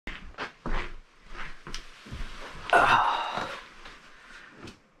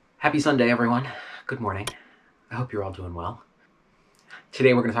Happy Sunday, everyone. Good morning. I hope you're all doing well.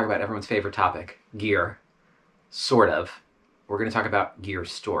 Today we're going to talk about everyone's favorite topic, gear. Sort of. We're going to talk about gear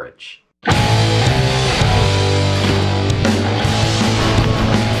storage.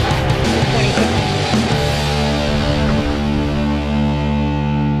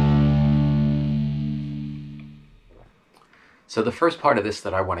 So the first part of this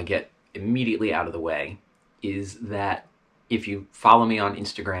that I want to get immediately out of the way is that if you follow me on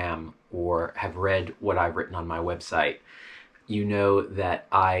Instagram or have read what I've written on my website, you know that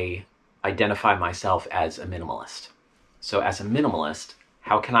I identify myself as a minimalist. So as a minimalist,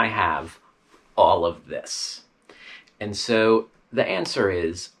 how can I have all of this? And so the answer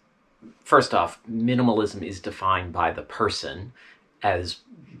is, first off, minimalism is defined by the person as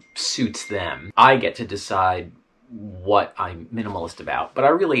suits them. I get to decide what I'm minimalist about, but I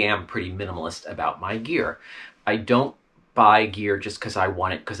really am pretty minimalist about my gear. I don't buy gear just because I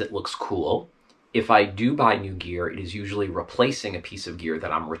want it because it looks cool. If I do buy new gear, it is usually replacing a piece of gear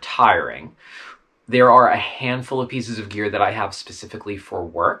that I'm retiring. There are a handful of pieces of gear that I have specifically for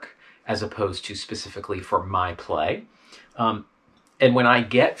work as opposed to specifically for my play. And when I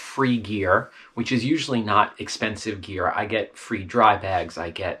get free gear, which is usually not expensive gear, I get free dry bags,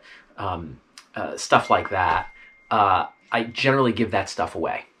 I get stuff like that. I generally give that stuff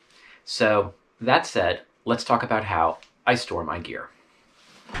away. So that said, let's talk about how I store my gear.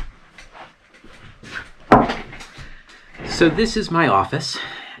 So this is my office.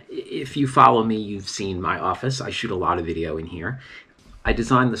 If you follow me, you've seen my office. I shoot a lot of video in here. I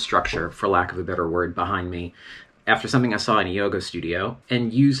designed the structure, for lack of a better word, behind me after something I saw in a yoga studio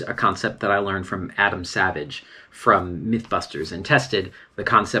and use a concept that I learned from Adam Savage from Mythbusters and tested the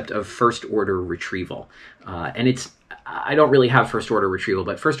concept of first order retrieval. I don't really have first order retrieval,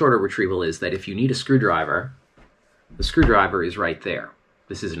 but first order retrieval is that if you need a screwdriver, the screwdriver is right there.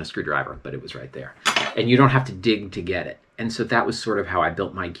 This isn't a screwdriver, but it was right there. And you don't have to dig to get it. And so that was sort of how I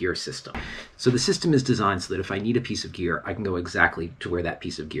built my gear system. So the system is designed so that if I need a piece of gear, I can go exactly to where that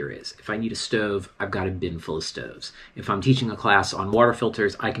piece of gear is. If I need a stove, I've got a bin full of stoves. If I'm teaching a class on water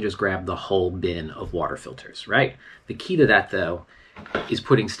filters, I can just grab the whole bin of water filters, right? The key to that, though, is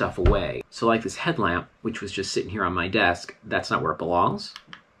putting stuff away. So like this headlamp, which was just sitting here on my desk, that's not where it belongs.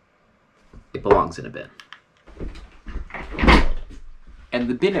 It belongs in a bin. And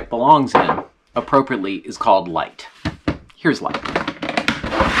the bin it belongs in, appropriately, is called light. Here's light.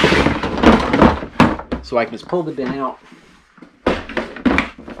 So I can just pull the bin out,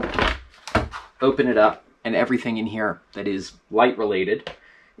 open it up, and everything in here that is light related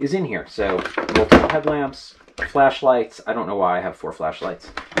is in here. So multiple headlamps, flashlights, I don't know why I have 4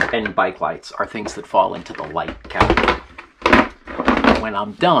 flashlights, and bike lights are things that fall into the light category. When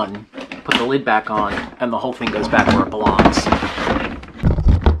I'm done, put the lid back on, and the whole thing goes back where it belongs.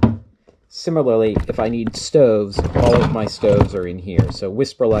 Similarly, if I need stoves, all of my stoves are in here. So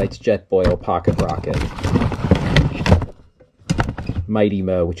Whisper Lights, Jet Boil, Pocket Rocket, Mighty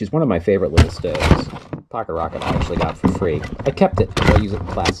Mo, which is one of my favorite little stoves. Pocket Rocket I actually got for free. I kept it because I use it in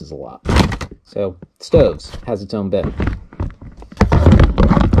classes a lot. So stoves has its own bin.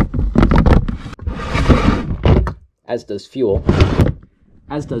 As does fuel.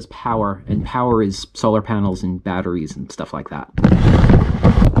 As does power, and power is solar panels and batteries and stuff like that.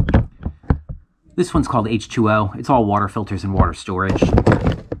 This one's called H2O. It's all water filters and water storage,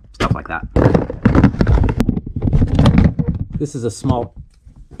 stuff like that. This is a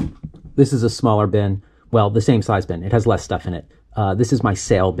smaller bin. Well, the same size bin. It has less stuff in it. This is my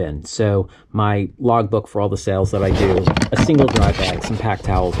sale bin. So my logbook for all the sales that I do, a single dry bag, some pack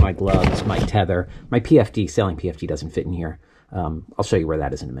towels, my gloves, my tether, my PFD. Selling PFD doesn't fit in here. I'll show you where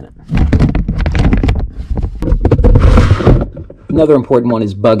that is in a minute. Another important one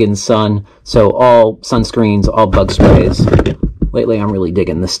is Bug and Sun. So all sunscreens, all bug sprays. Lately I'm really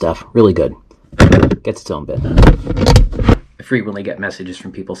digging this stuff. Really good. Gets its own bin. I frequently get messages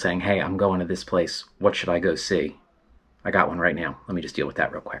from people saying, hey, I'm going to this place. What should I go see? I got one right now. Let me just deal with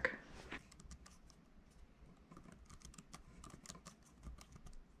that real quick.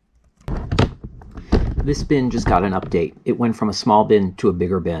 This bin just got an update. It went from a small bin to a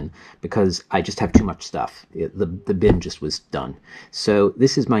bigger bin because I just have too much stuff. The bin just was done. So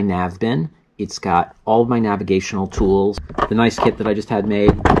this is my nav bin. It's got all of my navigational tools, the nice kit that I just had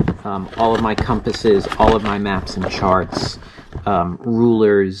made, all of my compasses, all of my maps and charts,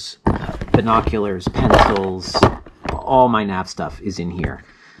 rulers, binoculars, pencils, all my nav stuff is in here.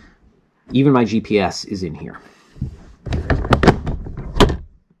 Even my GPS is in here.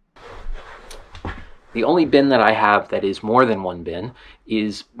 The only bin that I have that is more than one bin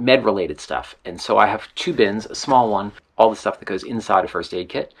is med-related stuff. And so I have two bins, a small one, all the stuff that goes inside a first aid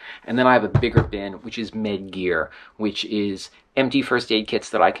kit. And then I have a bigger bin, which is med gear, which is empty first aid kits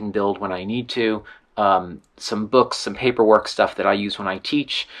that I can build when I need to, some books, some paperwork stuff that I use when I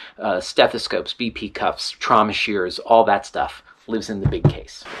teach, stethoscopes, BP cuffs, trauma shears, all that stuff lives in the big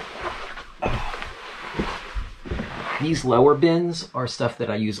case. These lower bins are stuff that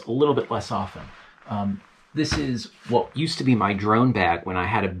I use a little bit less often. This is what used to be my drone bag when I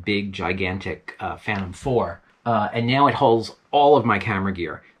had a big, gigantic Phantom 4. And now it holds all of my camera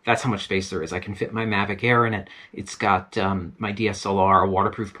gear. That's how much space there is. I can fit my Mavic Air in it. It's got my DSLR, a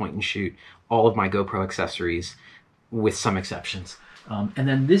waterproof point and shoot, all of my GoPro accessories, with some exceptions. And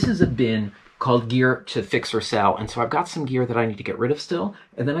then this is a bin called gear to fix or sell. And so I've got some gear that I need to get rid of still,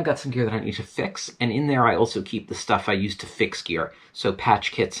 and then I've got some gear that I need to fix. And in there I also keep the stuff I use to fix gear. So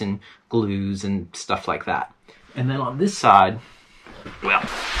patch kits and glues and stuff like that. And then on this side, well,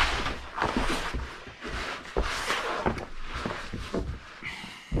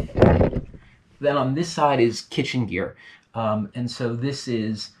 then on this side is kitchen gear. And so this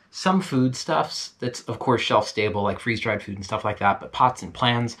is some foodstuffs that's of course shelf stable, like freeze-dried food and stuff like that, but pots and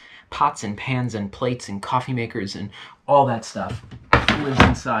pans and plates and coffee makers and all that stuff lives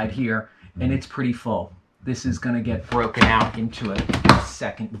inside here, and it's pretty full. This is going to get broken out into a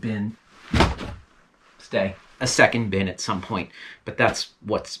second bin. A second bin at some point, but that's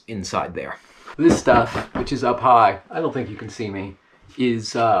what's inside there. This stuff, which is up high, I don't think you can see me,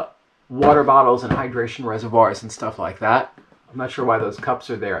 is water bottles and hydration reservoirs and stuff like that. I'm not sure why those cups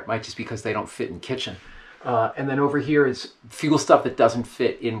are there. It might just be because they don't fit in kitchen. And then over here is fuel stuff that doesn't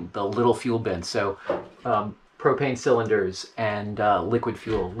fit in the little fuel bin. So propane cylinders and liquid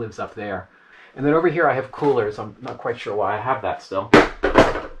fuel lives up there. And then over here I have coolers. I'm not quite sure why I have that still.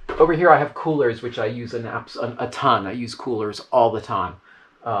 Over here I have coolers, which I use a ton. I use coolers all the time.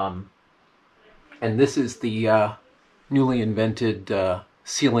 And this is the newly invented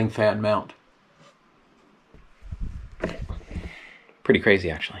ceiling fan mount. Pretty crazy,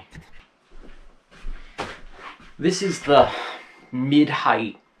 actually. This is the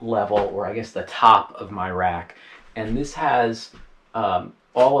mid-height level, or I guess the top of my rack. And this has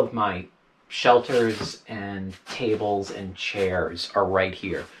all of my shelters and tables and chairs are right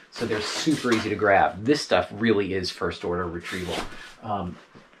here. So they're super easy to grab. This stuff really is first order retrieval.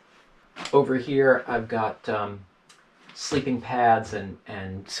 Over here I've got sleeping pads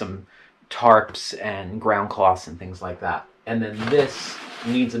and some tarps and ground cloths and things like that. And then this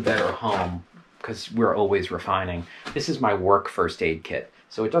needs a better home because we're always refining. This is my work first aid kit.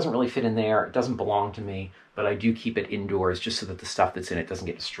 So it doesn't really fit in there. It doesn't belong to me, but I do keep it indoors just so that the stuff that's in it doesn't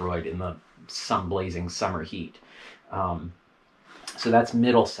get destroyed in the sun-blazing summer heat. So that's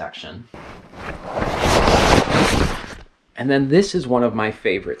middle section. And then this is one of my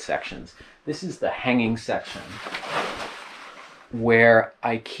favorite sections. This is the hanging section where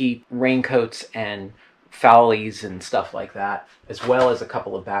I keep raincoats and fowlies and stuff like that, as well as a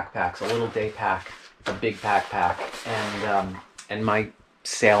couple of backpacks, a little day pack, a big backpack, and my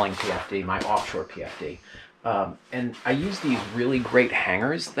sailing PFD, my offshore PFD. And I use these really great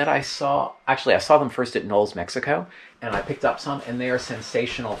hangers that I saw. Actually, I saw them first at Knowles, Mexico, and I picked up some, and they are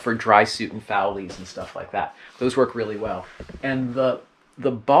sensational for dry suit and fowlies and stuff like that. Those work really well. And the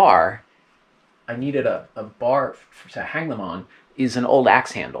bar, I needed a bar to hang them on, is an old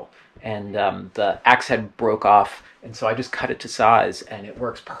axe handle. And the axe head broke off, and so I just cut it to size, and it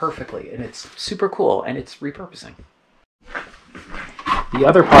works perfectly, and it's super cool, and it's repurposing. The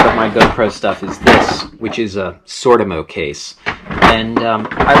other part of my GoPro stuff is this, which is a Sortimo case. And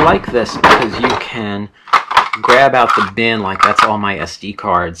I like this because you can grab out the bin, like that's all my SD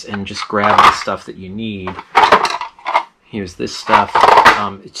cards, and just grab the stuff that you need. Here's this stuff.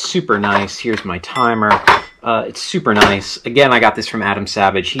 It's super nice. Here's my timer. It's super nice. Again, I got this from Adam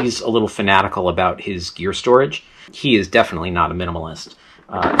Savage. He's a little fanatical about his gear storage. He is definitely not a minimalist.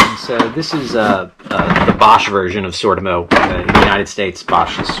 And so this is the Bosch version of Sortimo. In the United States,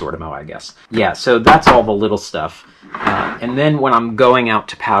 Bosch is Sortimo, I guess. Yeah, so that's all the little stuff. And then when I'm going out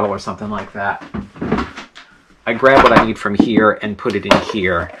to paddle or something like that, I grab what I need from here and put it in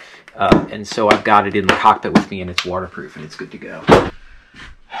here. And so I've got it in the cockpit with me, and it's waterproof, and it's good to go.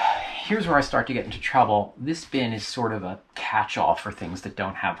 Here's where I start to get into trouble. This bin is sort of a catch-all for things that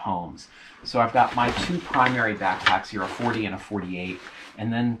don't have homes. So I've got my two primary backpacks here, a 40 and a 48,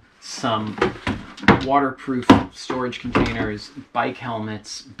 and then some waterproof storage containers, bike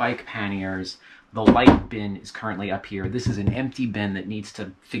helmets, bike panniers. The light bin is currently up here. This is an empty bin that needs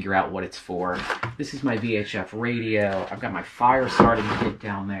to figure out what it's for. This is my VHF radio. I've got my fire starting kit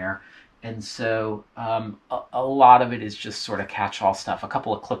down there. And so a lot of it is just sort of catch-all stuff. A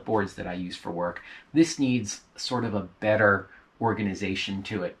couple of clipboards that I use for work. This needs sort of a better organization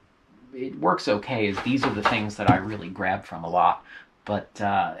to it. It works okay, as these are the things that I really grab from a lot, but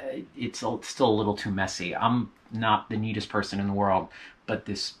it's still a little too messy. I'm not the neatest person in the world, but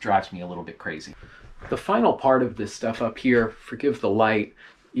this drives me a little bit crazy. The final part of this stuff up here, forgive the light,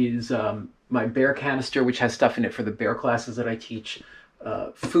 is my bear canister, which has stuff in it for the bear classes that I teach,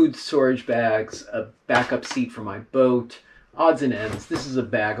 food storage bags, a backup seat for my boat, odds and ends. This is a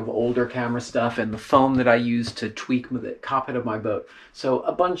bag of older camera stuff, and the foam that I use to tweak the cockpit of my boat. So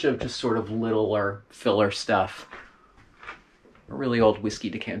a bunch of just sort of littler filler stuff. A really old whiskey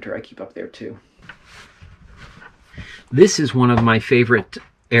decanter I keep up there too. This is one of my favorite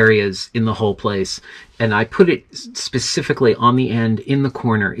areas in the whole place, and I put it specifically on the end in the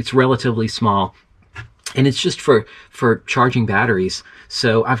corner. It's relatively small, and it's just for charging batteries.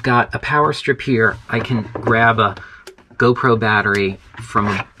 So I've got a power strip here. I can grab a GoPro battery from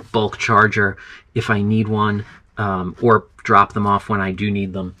a bulk charger if I need one, or drop them off when I do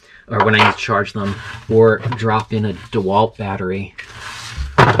need them, or when I need to charge them, or drop in a DeWalt battery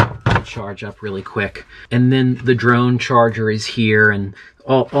to charge up really quick. And then the drone charger is here, and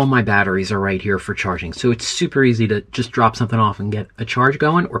all my batteries are right here for charging. So it's super easy to just drop something off and get a charge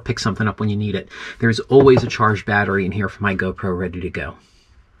going, or pick something up when you need it. There's always a charged battery in here for my GoPro ready to go.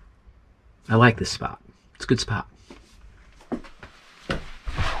 I like this spot. It's a good spot.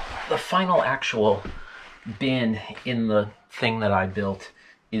 The final actual bin in the thing that I built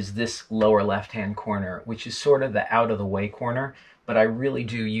is this lower left-hand corner, which is sort of the out-of-the-way corner, but I really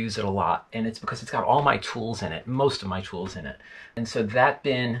do use it a lot, and it's because it's got all my tools in it, most of my tools in it. And so that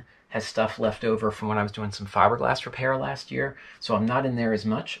bin has stuff left over from when I was doing some fiberglass repair last year, so I'm not in there as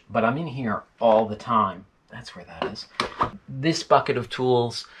much, but I'm in here all the time. That's where that is. This bucket of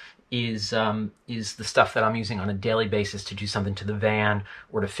tools is the stuff that I'm using on a daily basis to do something to the van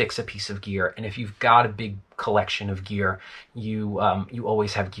or to fix a piece of gear. And if you've got a big collection of gear, you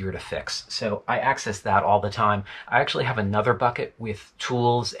always have gear to fix. So I access that all the time. I actually have another bucket with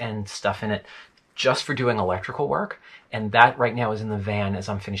tools and stuff in it just for doing electrical work. And that right now is in the van as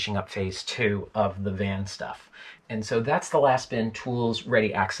I'm finishing up phase 2 of the van stuff. And so that's the last bin, tools,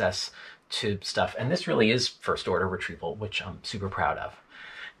 ready access to stuff. And this really is first order retrieval, which I'm super proud of.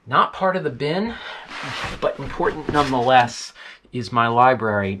 Not part of the bin, but important nonetheless, is my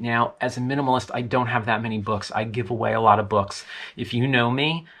library. Now, as a minimalist, I don't have that many books. I give away a lot of books. If you know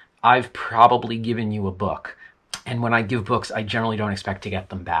me, I've probably given you a book. And when I give books, I generally don't expect to get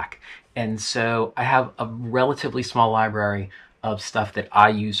them back. And so I have a relatively small library of stuff that I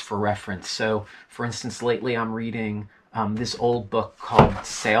use for reference. So, for instance, lately I'm reading this old book called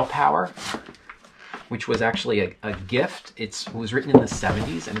Sail Power, which was actually a gift. It was written in the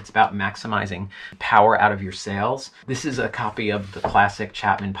 70s, and it's about maximizing power out of your sails. This is a copy of the classic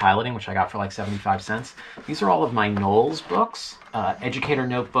Chapman Piloting, which I got for like 75 cents. These are all of my Knowles books, educator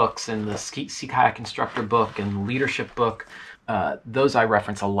notebooks, and the Sea Kayak Instructor book, and leadership book. Those I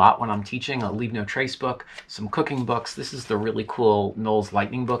reference a lot when I'm teaching. A Leave No Trace book, some cooking books. This is the really cool Knowles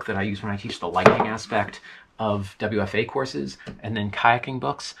Lightning book that I use when I teach the lightning aspect of WFA courses, and then kayaking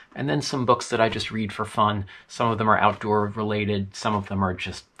books, and then some books that I just read for fun. Some of them are outdoor related, some of them are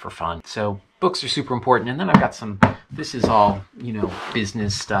just for fun. So books are super important. And then I've got some, this is all, you know,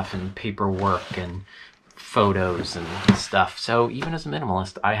 business stuff and paperwork and photos and stuff. So even as a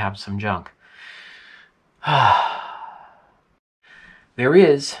minimalist, I have some junk. There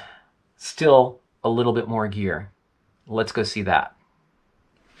is still a little bit more gear. Let's go see that.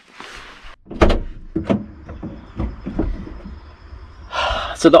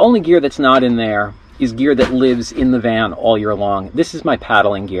 So the only gear that's not in there is gear that lives in the van all year long. This is my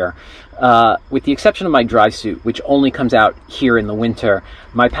paddling gear. With the exception of my dry suit, which only comes out here in the winter,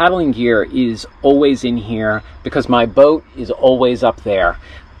 my paddling gear is always in here because my boat is always up there.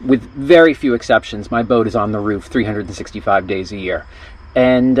 With very few exceptions, my boat is on the roof 365 days a year.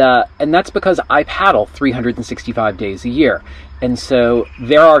 And that's because I paddle 365 days a year. And so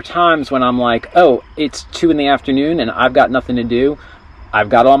there are times when I'm like, oh, it's 2 in the afternoon and I've got nothing to do. I've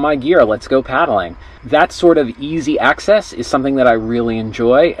got all my gear, let's go paddling. That sort of easy access is something that I really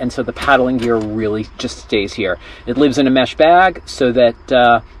enjoy, and so the paddling gear really just stays here. It lives in a mesh bag so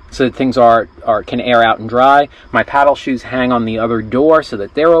that things can air out and dry. My paddle shoes hang on the other door so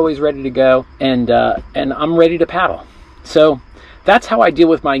that they're always ready to go, and I'm ready to paddle. So that's how I deal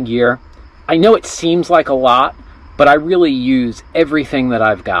with my gear. I know it seems like a lot, but I really use everything that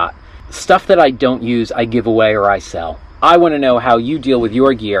I've got. Stuff that I don't use, I give away or I sell. I want to know how you deal with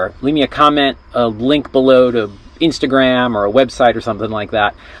your gear. Leave me a comment, a link below to Instagram or a website or something like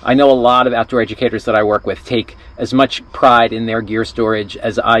that. I know a lot of outdoor educators that I work with take as much pride in their gear storage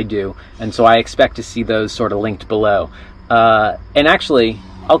as I do, and so I expect to see those sort of linked below. And actually,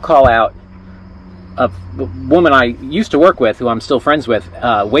 I'll call out a woman I used to work with, who I'm still friends with,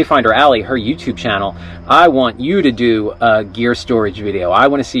 Wayfinder Alley, her YouTube channel. I want you to do a gear storage video. I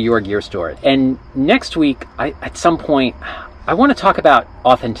want to see your gear storage. And next week, at some point, I want to talk about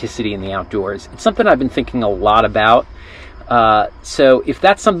authenticity in the outdoors. It's something I've been thinking a lot about. So if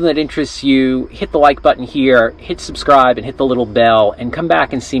that's something that interests you, hit the like button here, hit subscribe, and hit the little bell, and come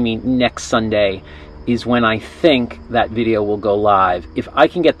back and see me next Sunday is when I think that video will go live. If I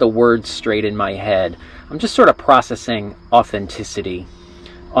can get the words straight in my head, I'm just sort of processing authenticity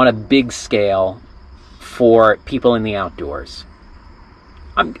on a big scale for people in the outdoors.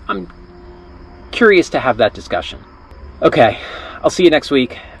 I'm curious to have that discussion. Okay, I'll see you next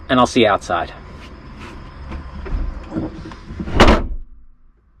week, and I'll see you outside.